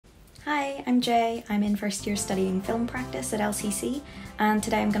Hi, I'm Jay. I'm in first year studying film practice at LCC, and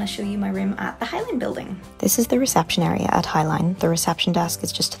today I'm going to show you my room at the Highline Building. This is the reception area at Highline. The reception desk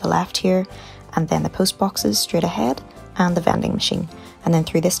is just to the left here, and then the post boxes straight ahead, and the vending machine. And then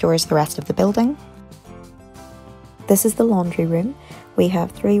through this door is the rest of the building. This is the laundry room. We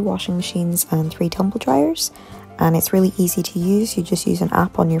have 3 washing machines and 3 tumble dryers, and it's really easy to use. You just use an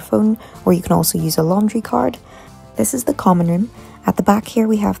app on your phone, or you can also use a laundry card. This is the common room. At the back here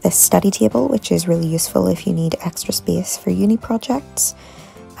we have this study table, which is really useful if you need extra space for uni projects.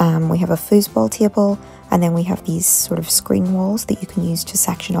 We have a foosball table, and then we have these sort of screen walls that you can use to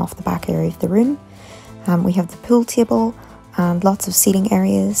section off the back area of the room. We have the pool table and lots of seating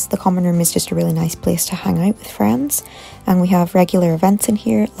areas. The common room is just a really nice place to hang out with friends, and we have regular events in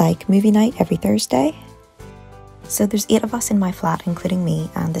here like movie night every Thursday. So there's 8 of us in my flat, including me,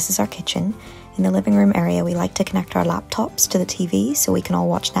 and this is our kitchen. In the living room area we like to connect our laptops to the TV so we can all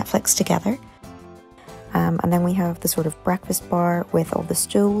watch Netflix together. And then we have the sort of breakfast bar with all the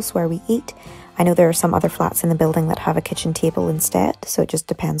stools where we eat. I know there are some other flats in the building that have a kitchen table instead, so it just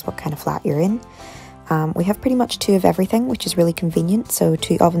depends what kind of flat you're in. We have pretty much 2 of everything, which is really convenient. So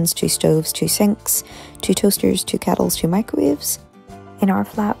 2 ovens, 2 stoves, 2 sinks, 2 toasters, 2 kettles, 2 microwaves. In our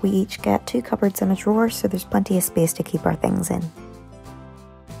flat we each get 2 cupboards and a drawer, so there's plenty of space to keep our things in.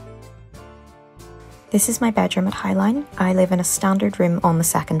 This is my bedroom at Highline. I live in a standard room on the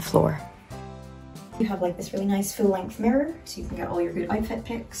 2nd floor. You have like this really nice full-length mirror, so you can get all your good outfit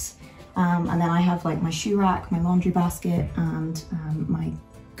pics. And then I have like my shoe rack, my laundry basket, and my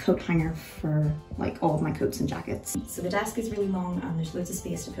coat hanger for like all of my coats and jackets. So the desk is really long, and there's loads of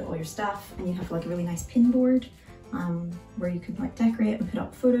space to put all your stuff, and you have like a really nice pin board where you can like decorate and put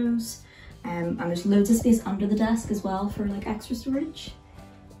up photos. And there's loads of space under the desk as well for like extra storage.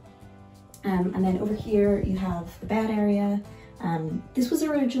 And then over here you have the bed area. This was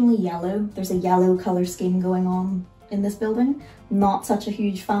originally yellow. There's a yellow colour scheme going on in this building. Not such a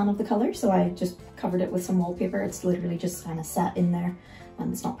huge fan of the colour, so I just covered it with some wallpaper. It's literally just kind of set in there,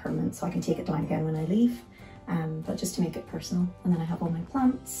 and it's not permanent, so I can take it down again when I leave. But just to make it personal. And then I have all my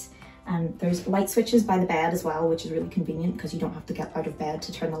plants. There's light switches by the bed as well, which is really convenient because you don't have to get out of bed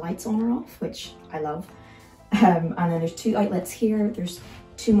to turn the lights on or off, which I love. And then there's 2 outlets here. There's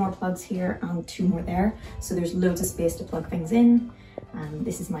 2 more plugs here and 2 more there, so there's loads of space to plug things in.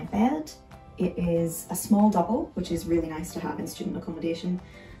 This is my bed. It is a small double, which is really nice to have in student accommodation.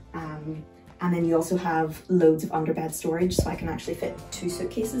 And then you also have loads of underbed storage, so I can actually fit 2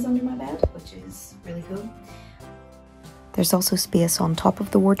 suitcases under my bed, which is really cool. There's also space on top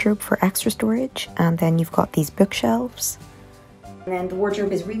of the wardrobe for extra storage, and then you've got these bookshelves. And then the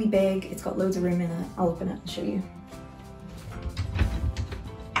wardrobe is really big. It's got loads of room in it. I'll open it and show you.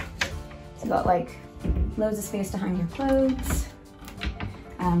 So you've got like loads of space to hang your clothes,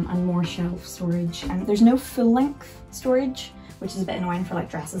 and more shelf storage. And there's no full length storage, which is a bit annoying for like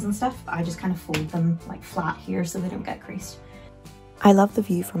dresses and stuff, but I just kind of fold them like flat here so they don't get creased. I love the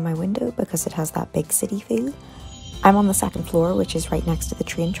view from my window because it has that big city feel. I'm on the 2nd floor, which is right next to the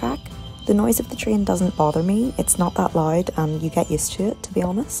train track. The noise of the train doesn't bother me. It's not that loud and you get used to it, to be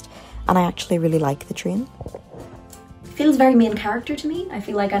honest. And I actually really like the train. Feels very main character to me. I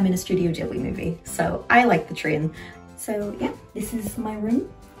feel like I'm in a Studio Ghibli movie, so I like the train. So yeah, this is my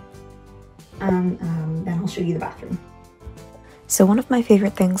room, and then I'll show you the bathroom. So one of my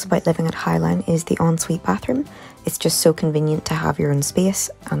favourite things about living at Highline is the ensuite bathroom. It's just so convenient to have your own space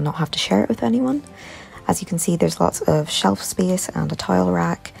and not have to share it with anyone. As you can see, there's lots of shelf space and a towel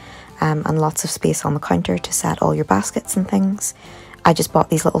rack, and lots of space on the counter to set all your baskets and things. I just bought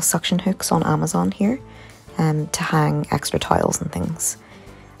these little suction hooks on Amazon here to hang extra towels and things.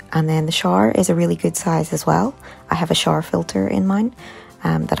 And then the shower is a really good size as well. I have a shower filter in mine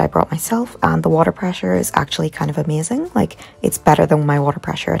that I brought myself, and the water pressure is actually kind of amazing. Like, it's better than my water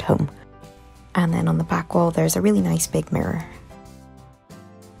pressure at home. And then on the back wall there's a really nice big mirror.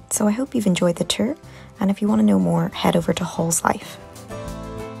 So I hope you've enjoyed the tour, and if you want to know more, head over to Hall's Life.